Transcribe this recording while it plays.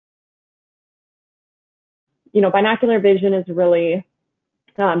binocular vision is really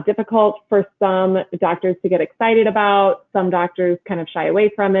difficult for some doctors to get excited about. Some doctors kind of shy away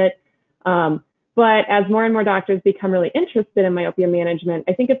from it. But as more and more doctors become really interested in myopia management,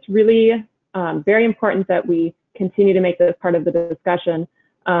 I think it's really very important that we continue to make this part of the discussion.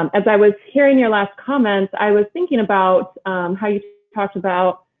 As I was hearing your last comments, I was thinking about how you talked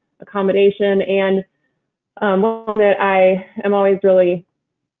about accommodation, and one that I am always really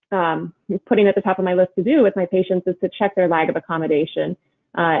putting at the top of my list to do with my patients is to check their lag of accommodation,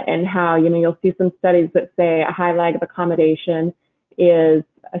 and how, you'll see some studies that say a high lag of accommodation is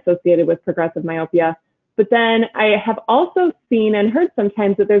associated with progressive myopia. But then I have also seen and heard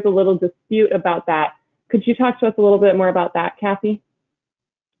sometimes that there's a little dispute about that. Could you talk to us a little bit more about that, Cathy?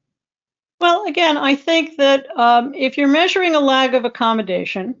 Well, again, I think that if you're measuring a lag of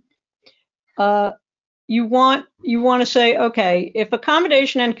accommodation, you want to say, okay, if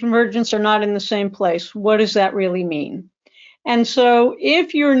accommodation and convergence are not in the same place, what does that really mean? And so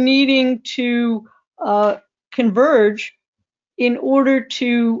if you're needing to converge in order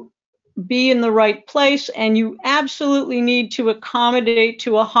to be in the right place, and you absolutely need to accommodate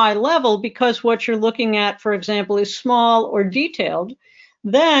to a high level because what you're looking at, for example, is small or detailed,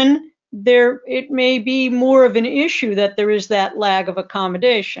 then it may be more of an issue that there is that lag of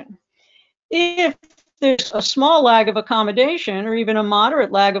accommodation. If there's a small lag of accommodation or even a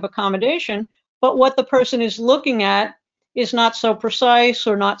moderate lag of accommodation, but what the person is looking at is not so precise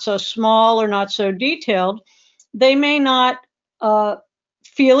or not so small or not so detailed, they may not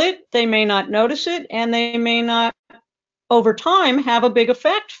feel it, they may not notice it, and they may not, over time, have a big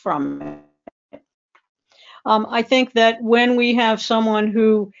effect from it. I think that when we have someone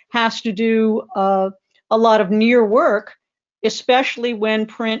who has to do a lot of near work, especially when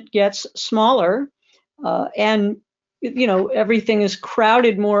print gets smaller and everything is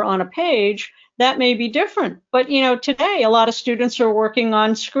crowded more on a page, that may be different. But today a lot of students are working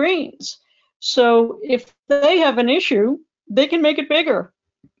on screens. So if they have an issue, they can make it bigger.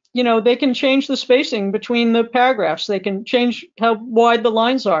 They can change the spacing between the paragraphs. They can change how wide the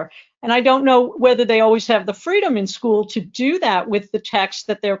lines are. And I don't know whether they always have the freedom in school to do that with the text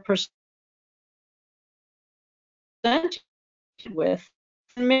that they're presented with.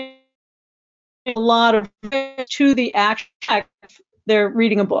 And a lot of to the action, they're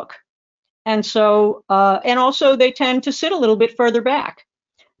reading a book. And so, and also they tend to sit a little bit further back.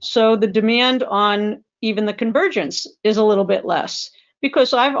 So the demand on even the convergence is a little bit less,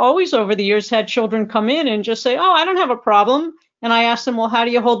 because I've always over the years had children come in and just say, oh, I don't have a problem. And I ask them, well, how do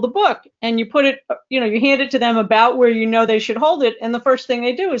you hold the book? And you put it, you hand it to them about where they should hold it. And the first thing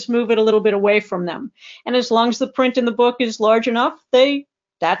they do is move it a little bit away from them. And as long as the print in the book is large enough,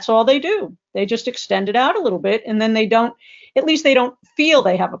 that's all they do. They just extend it out a little bit, and then at least they don't feel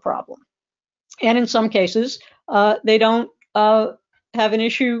they have a problem. And in some cases, they don't have an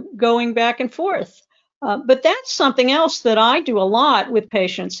issue going back and forth. But that's something else that I do a lot with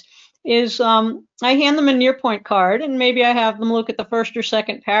patients is I hand them a near point card, and maybe I have them look at the first or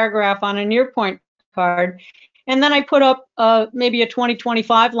second paragraph on a near point card. And then I put up maybe a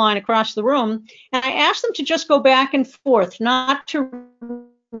 20-25 line across the room, and I ask them to just go back and forth, not to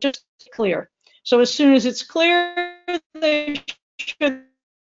just clear. So as soon as it's clear, they should.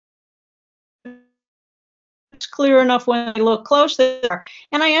 It's clear enough when they look close there.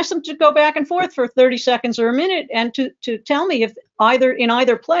 And I ask them to go back and forth for 30 seconds or a minute and to tell me if in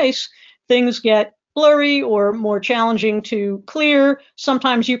either place things get blurry or more challenging to clear.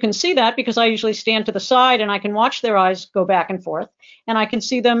 Sometimes you can see that because I usually stand to the side and I can watch their eyes go back and forth, and I can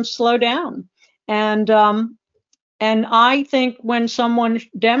see them slow down. And I think when someone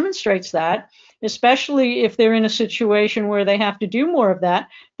demonstrates that, especially if they're in a situation where they have to do more of that,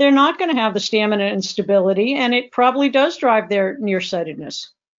 they're not going to have the stamina and stability, and it probably does drive their nearsightedness.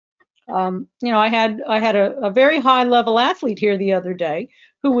 I had a very high level athlete here the other day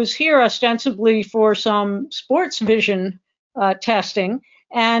who was here ostensibly for some sports vision testing,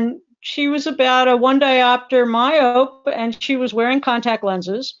 and she was about a 1 diopter myope, and she was wearing contact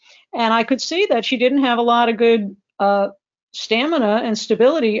lenses, and I could see that she didn't have a lot of good stamina and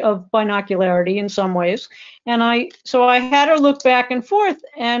stability of binocularity in some ways. And so I had her look back and forth,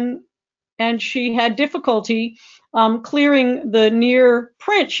 and she had difficulty clearing the near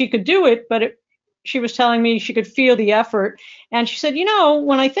print. She could do it, but she was telling me she could feel the effort. And she said,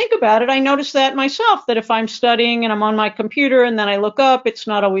 when I think about it, I notice that myself, that if I'm studying and I'm on my computer and then I look up, it's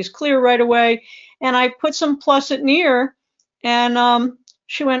not always clear right away. And I put some plus at near, and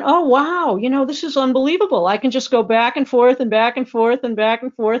she went, oh, wow, this is unbelievable. I can just go back and forth and back and forth and back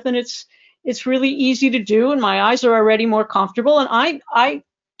and forth, and it's really easy to do, and my eyes are already more comfortable. And I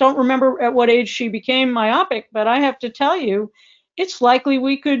don't remember at what age she became myopic, but I have to tell you, it's likely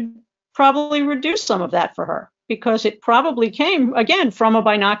we could probably reduce some of that for her, because it probably came, again, from a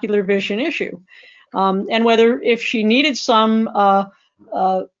binocular vision issue. And whether if she needed some,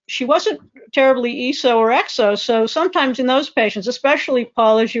 she wasn't terribly ESO or EXO, so sometimes in those patients, especially,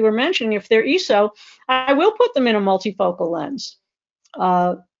 Paul, as you were mentioning, if they're ESO, I will put them in a multifocal lens.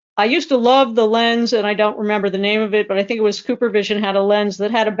 I used to love the lens, and I don't remember the name of it, but I think it was Cooper Vision had a lens that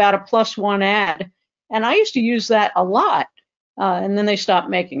had about a +1 ad, and I used to use that a lot, and then they stopped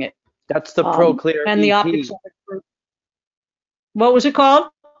making it. That's the ProClear and EP. the optics of it. What was it called?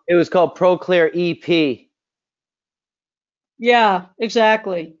 It was called ProClear EP. Yeah,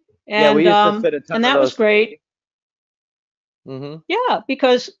 exactly. And, yeah, we used to fit a ton and of that those. was great. Mm-hmm. Yeah,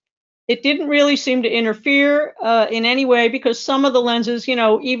 because it didn't really seem to interfere in any way, because some of the lenses, you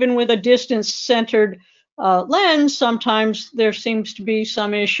know, even with a distance-centered lens, sometimes there seems to be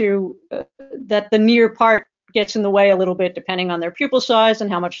some issue that the near part gets in the way a little bit, depending on their pupil size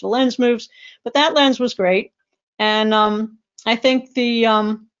and how much the lens moves. But that lens was great. And I think the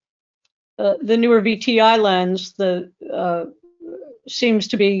newer VTI lens, seems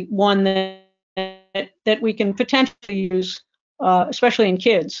to be one that we can potentially use, especially in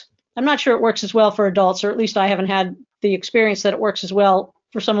kids. I'm not sure it works as well for adults, or at least I haven't had the experience that it works as well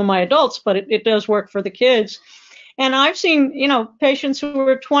for some of my adults, but it does work for the kids. And I've seen, you know, patients who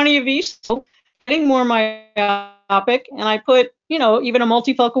are 20 of ESO getting more myopic, and I put, you know, even a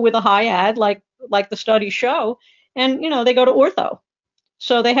multifocal with a high ad, like the studies show, and, you know, they go to ortho.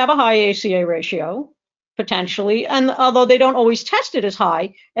 So they have a high ACA ratio, potentially, and although they don't always test it as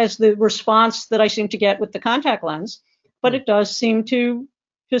high as the response that I seem to get with the contact lens, but it does seem to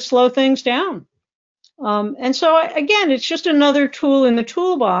slow things down. And so, again, it's just another tool in the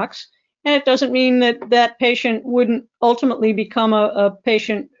toolbox, and it doesn't mean that that patient wouldn't ultimately become a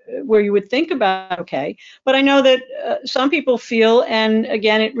patient where you would think about, okay, but I know that some people feel, and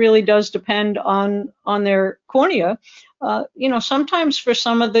again, it really does depend on their cornea. You know, sometimes for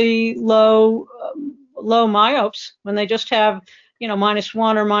some of the low myopes, when they just have, you know,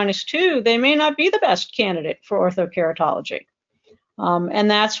 -1 or -2, they may not be the best candidate for orthokeratology. And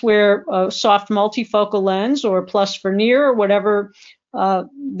that's where a soft multifocal lens, or plus for near, or whatever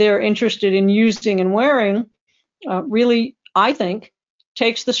they're interested in using and wearing, really, I think,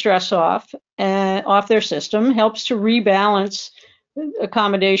 takes the stress off their system, helps to rebalance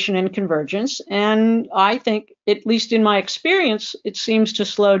accommodation and convergence. And I think, at least in my experience, it seems to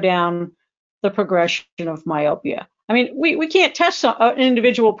slow down the progression of myopia. I mean, we can't test an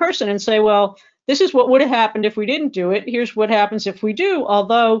individual person and say, well, this is what would have happened if we didn't do it. Here's what happens if we do.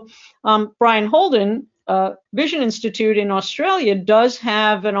 Although Brian Holden, Vision Institute in Australia, does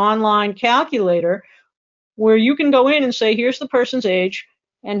have an online calculator where you can go in and say, here's the person's age,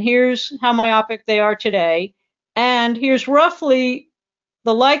 and here's how myopic they are today, and here's roughly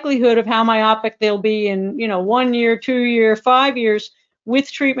the likelihood of how myopic they'll be in, you know, 1 year, 2 year, 5 years,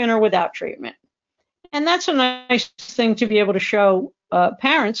 with treatment or without treatment. And that's a nice thing to be able to show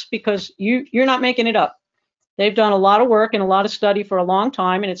parents, because you're not making it up. They've done a lot of work and a lot of study for a long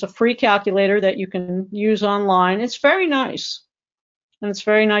time, and it's a free calculator that you can use online. It's very nice, and it's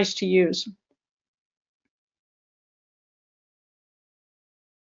very nice to use.